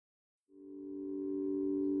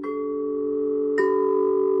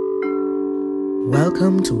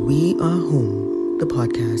Welcome to We Are Home, the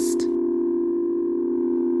podcast.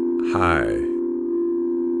 Hi,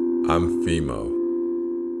 I'm Fimo.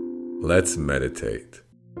 Let's meditate.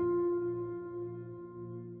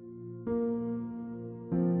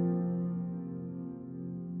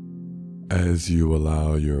 As you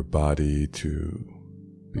allow your body to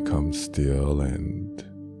become still and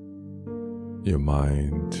your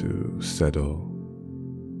mind to settle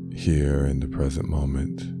here in the present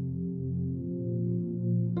moment,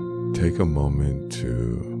 take a moment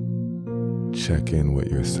to check in with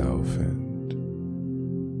yourself and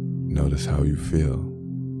notice how you feel.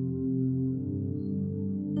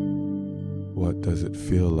 What does it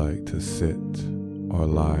feel like to sit or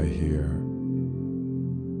lie here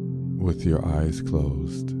with your eyes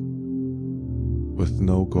closed, with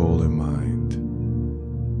no goal in mind,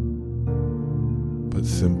 but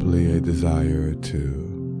simply a desire to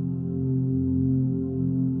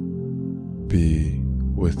be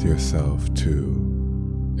with yourself,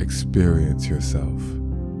 to experience yourself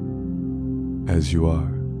as you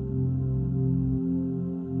are.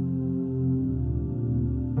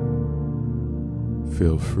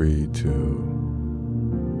 Feel free to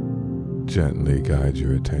gently guide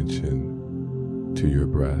your attention to your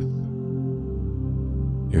breath,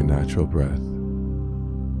 your natural breath,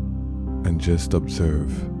 and just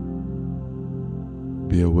observe.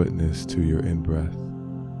 Be a witness to your in-breath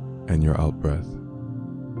and your out-breath.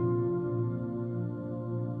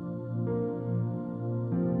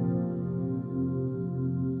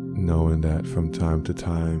 Knowing that from time to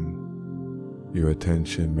time, your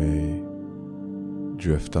attention may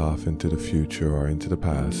drift off into the future or into the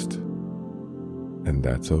past, and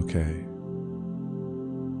that's okay.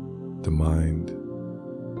 The mind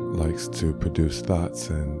likes to produce thoughts,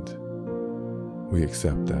 and we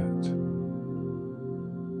accept that.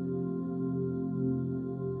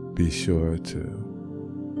 Be sure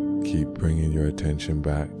to keep bringing your attention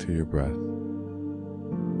back to your breath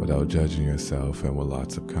without judging yourself and with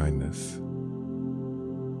lots of kindness.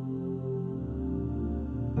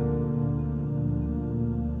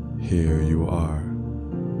 Here you are,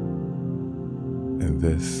 and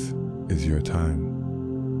this is your time.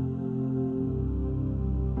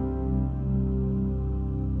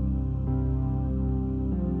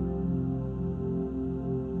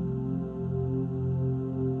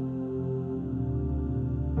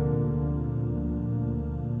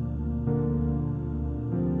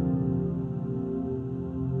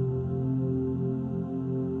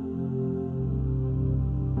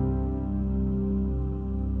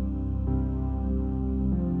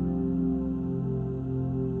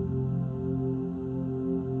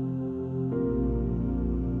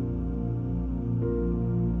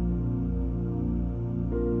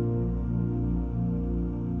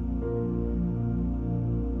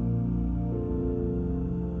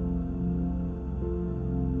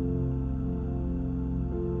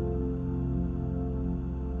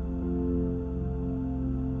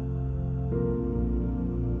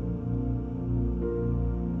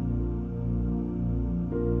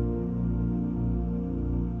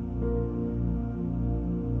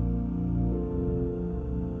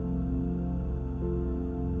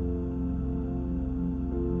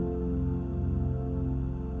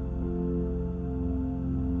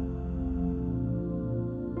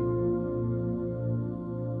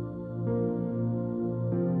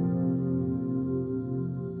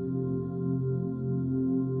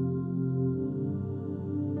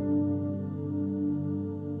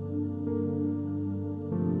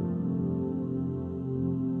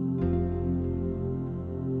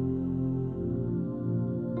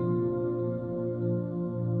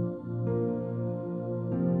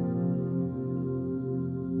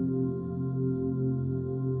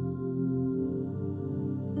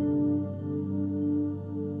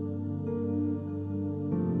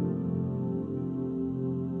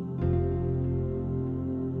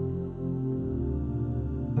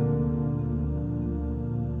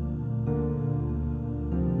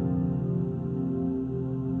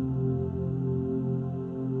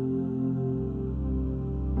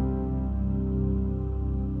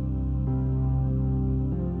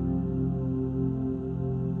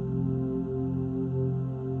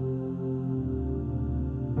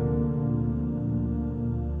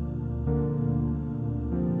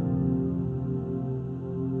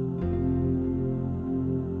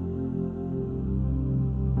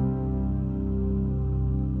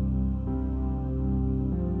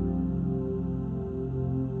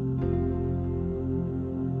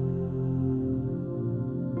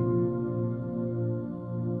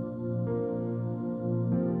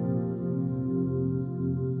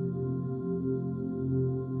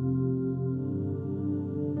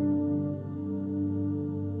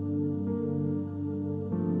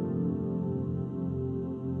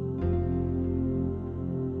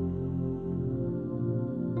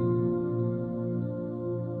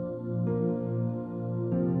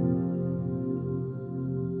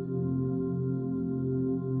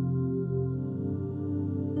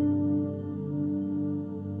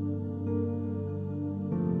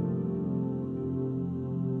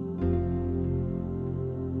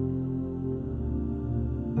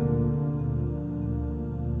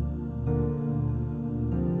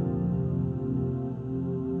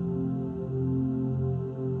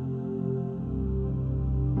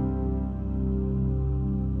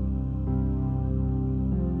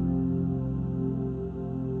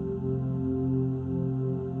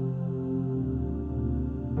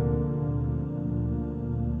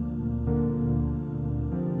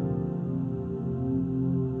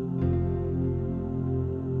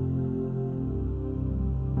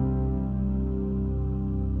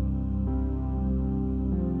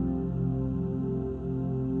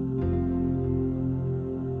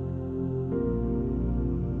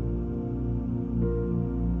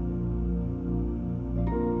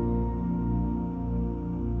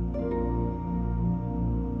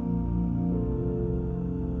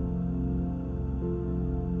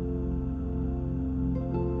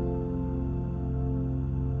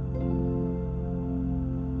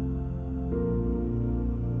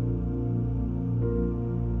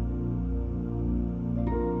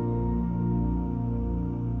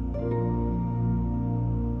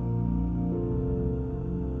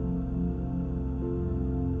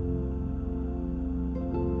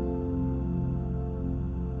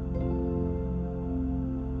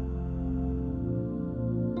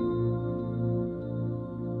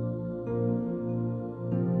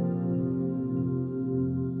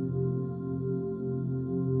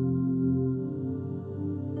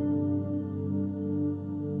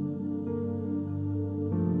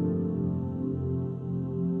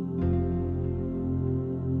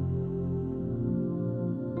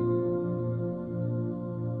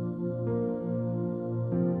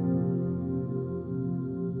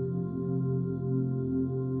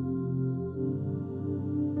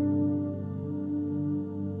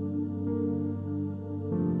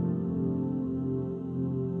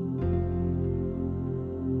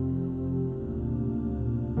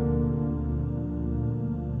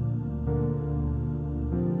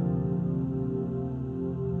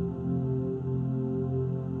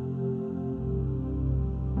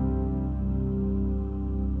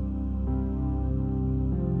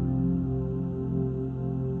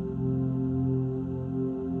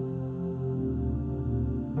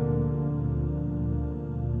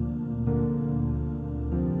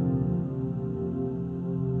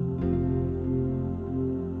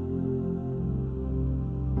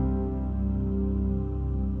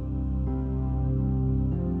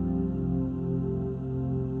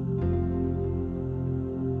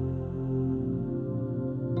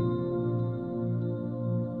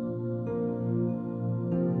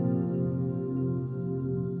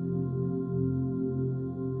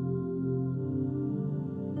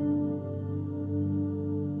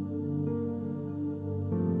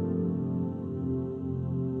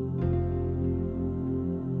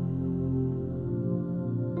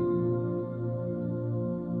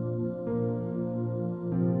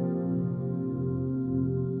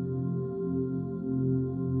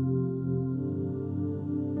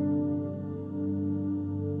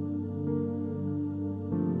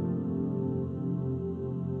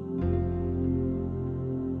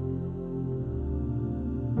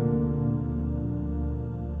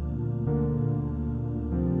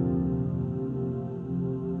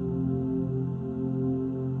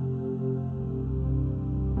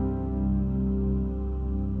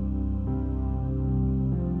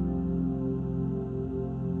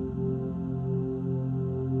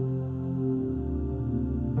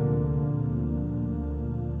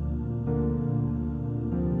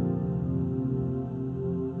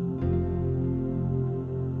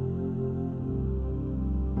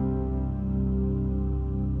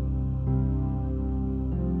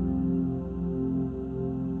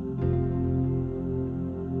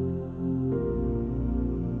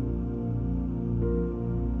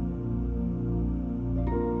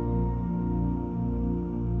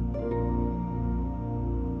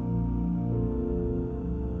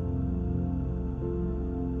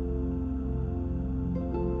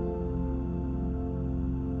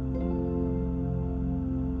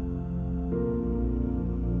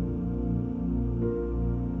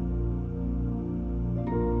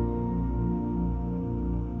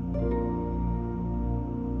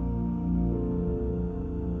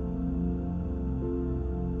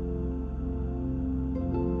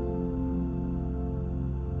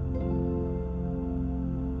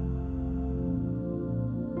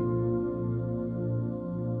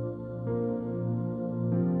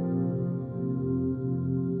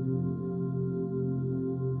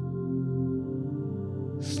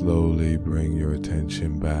 slowly bring your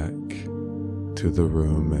attention back to the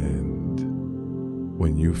room, and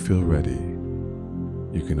when you feel ready,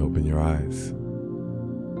 you can open your eyes.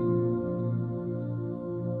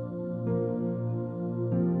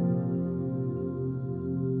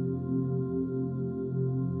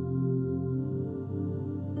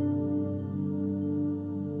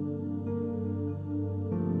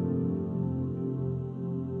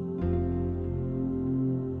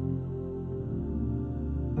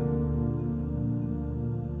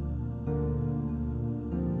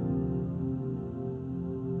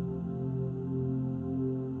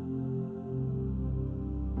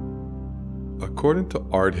 According to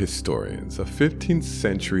art historians, a 15th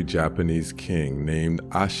century Japanese king named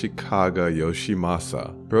Ashikaga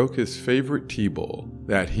Yoshimasa broke his favorite tea bowl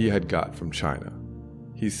that he had got from China.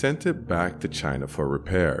 He sent it back to China for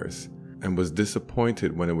repairs and was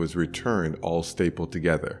disappointed when it was returned all stapled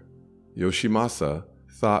together. Yoshimasa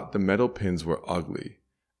thought the metal pins were ugly,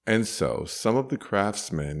 and so some of the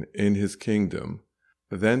craftsmen in his kingdom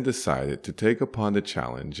then decided to take upon the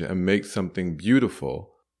challenge and make something beautiful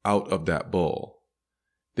out of that bowl.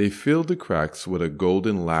 They filled the cracks with a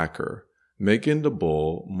golden lacquer, making the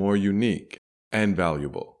bowl more unique and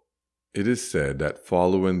valuable. It is said that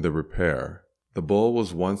following the repair, the bowl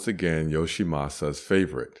was once again Yoshimasa's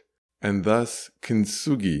favorite, and thus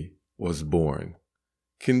kintsugi was born.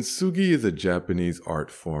 Kintsugi is a Japanese art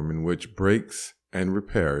form in which breaks and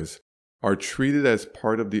repairs are treated as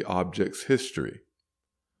part of the object's history.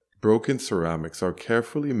 Broken ceramics are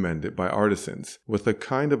carefully mended by artisans with a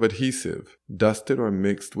kind of adhesive, dusted or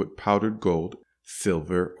mixed with powdered gold,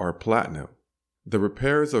 silver, or platinum. The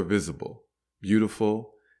repairs are visible,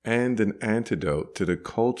 beautiful, and an antidote to the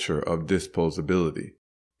culture of disposability.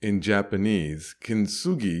 In Japanese,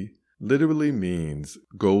 kintsugi literally means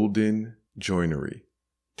golden joinery,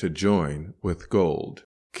 to join with gold.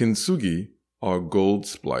 Kintsugi, or gold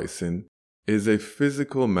splicing, is a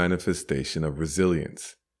physical manifestation of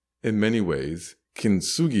resilience. In many ways,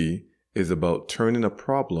 kintsugi is about turning a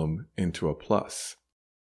problem into a plus.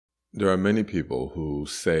 There are many people who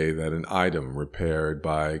say that an item repaired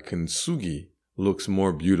by kintsugi looks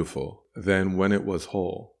more beautiful than when it was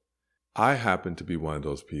whole. I happen to be one of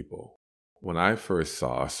those people. When I first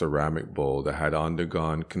saw a ceramic bowl that had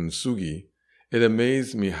undergone kintsugi, it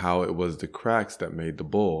amazed me how it was the cracks that made the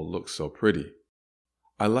bowl look so pretty.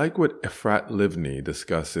 I like what Efrat Livni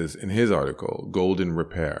discusses in his article, Golden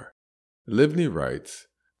Repair. Livni writes,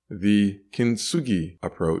 "The kintsugi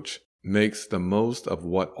approach makes the most of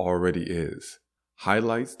what already is,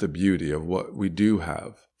 highlights the beauty of what we do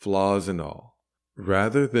have, flaws and all,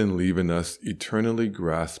 rather than leaving us eternally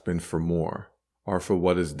grasping for more, or for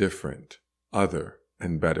what is different, other,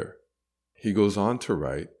 and better." He goes on to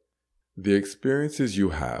write, "The experiences you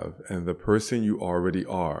have and the person you already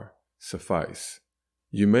are suffice.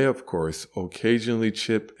 You may, of course, occasionally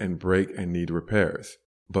chip and break and need repairs,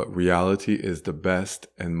 but reality is the best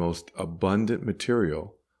and most abundant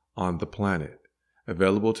material on the planet,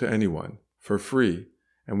 available to anyone, for free,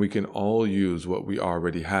 and we can all use what we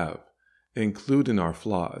already have, including our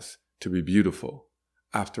flaws, to be beautiful.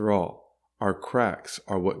 After all, our cracks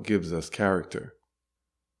are what gives us character."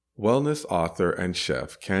 Wellness author and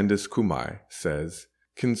chef Candice Kumai says,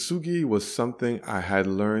 "Kintsugi was something I had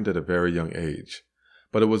learned at a very young age,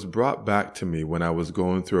 but it was brought back to me when I was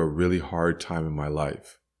going through a really hard time in my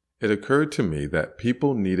life. It occurred to me that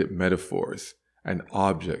people needed metaphors and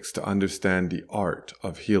objects to understand the art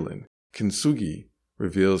of healing. Kintsugi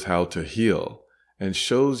reveals how to heal and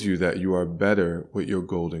shows you that you are better with your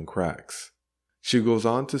golden cracks." She goes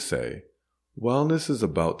on to say, "Wellness is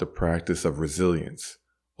about the practice of resilience,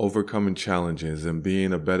 overcoming challenges and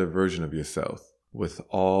being a better version of yourself with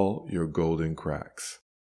all your golden cracks."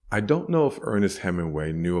 I don't know if Ernest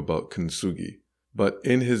Hemingway knew about kintsugi, but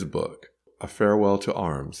in his book, A Farewell to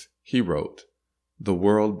Arms, he wrote, "The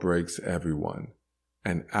world breaks everyone,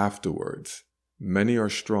 and afterwards, many are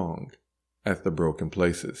strong at the broken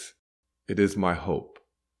places. It is my hope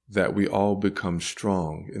that we all become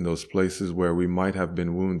strong in those places where we might have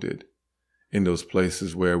been wounded, in those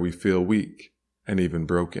places where we feel weak and even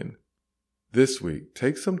broken. This week,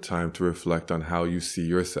 take some time to reflect on how you see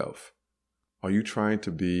yourself. Are you trying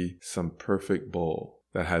to be some perfect bowl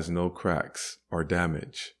that has no cracks or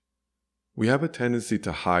damage? We have a tendency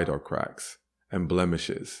to hide our cracks and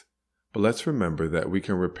blemishes, but let's remember that we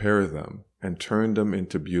can repair them and turn them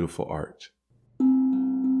into beautiful art."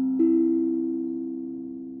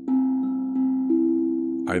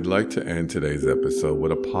 I'd like to end today's episode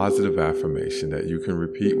with a positive affirmation that you can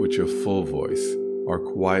repeat with your full voice or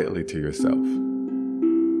quietly to yourself.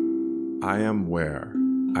 I am where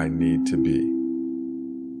I need to be.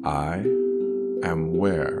 I am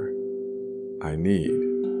where I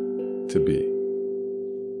need to be.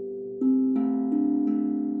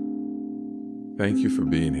 Thank you for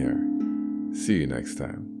being here. See you next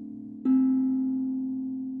time.